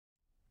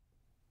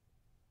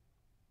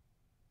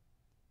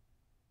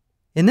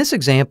In this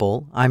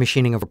example,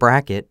 iMachining of a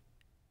bracket,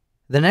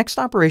 the next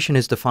operation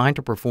is defined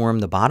to perform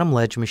the bottom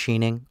ledge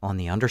machining on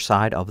the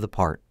underside of the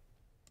part.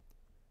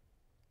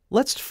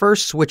 Let's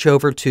first switch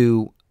over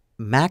to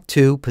Mach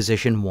 2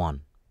 Position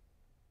 1.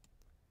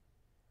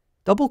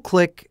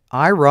 Double-click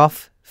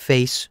iRough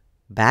Face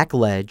Back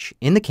Ledge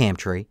in the CAM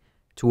tree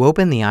to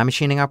open the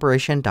iMachining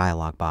operation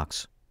dialog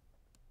box.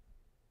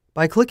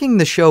 By clicking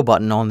the Show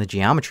button on the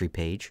geometry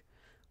page,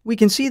 we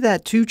can see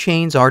that two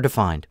chains are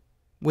defined,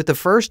 with the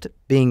first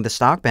being the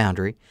stock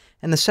boundary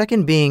and the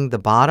second being the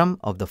bottom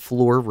of the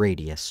floor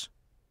radius.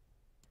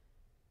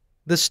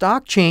 The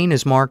stock chain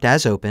is marked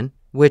as open,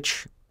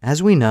 which,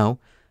 as we know,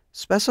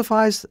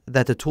 specifies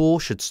that the tool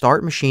should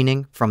start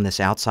machining from this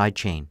outside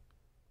chain.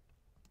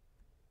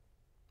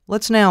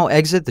 Let's now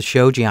exit the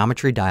Show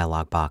Geometry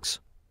dialog box.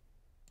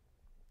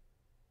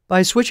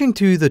 By switching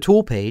to the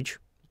Tool page,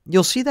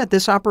 you'll see that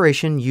this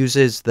operation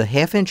uses the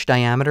 1/2-inch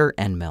diameter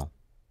end mill.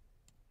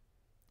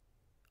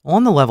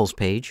 On the Levels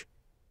page,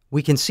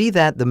 we can see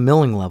that the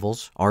milling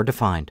levels are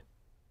defined.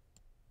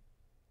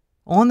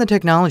 On the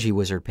Technology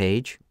Wizard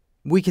page,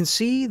 we can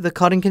see the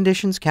cutting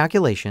conditions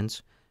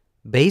calculations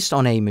based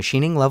on a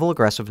machining level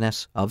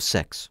aggressiveness of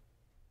 6.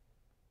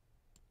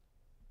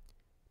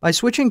 By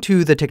switching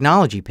to the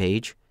Technology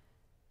page,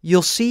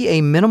 you'll see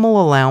a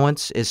minimal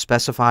allowance is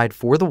specified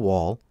for the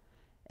wall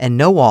and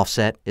no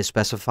offset is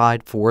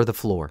specified for the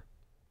floor.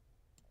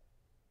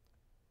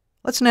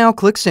 Let's now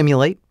click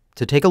Simulate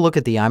to take a look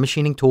at the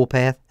iMachining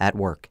toolpath at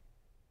work.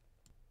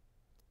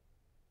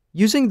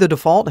 Using the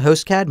default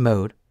HostCAD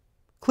mode,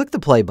 click the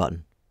Play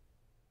button.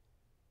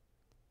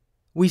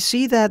 We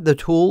see that the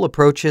tool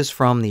approaches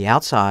from the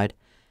outside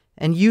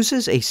and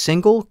uses a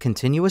single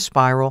continuous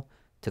spiral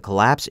to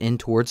collapse in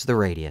towards the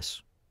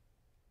radius.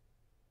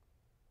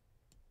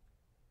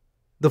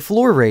 The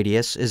floor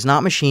radius is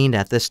not machined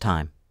at this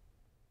time.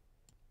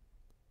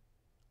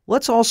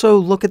 Let's also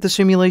look at the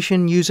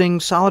simulation using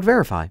Solid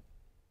Verify.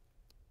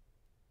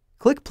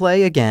 Click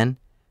Play again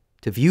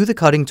to view the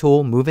cutting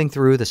tool moving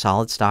through the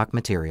solid stock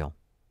material.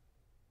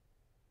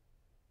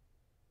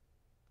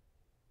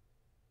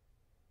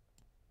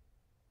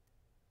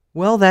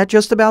 Well, that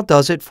just about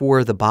does it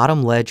for the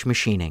bottom ledge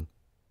machining.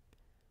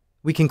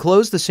 We can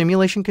close the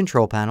simulation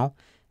control panel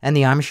and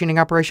the iMachining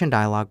operation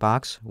dialog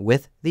box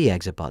with the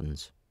exit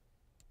buttons.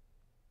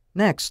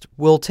 Next,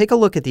 we'll take a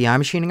look at the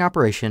iMachining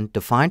operation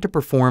defined to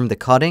perform the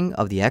cutting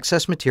of the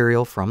excess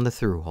material from the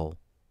through hole.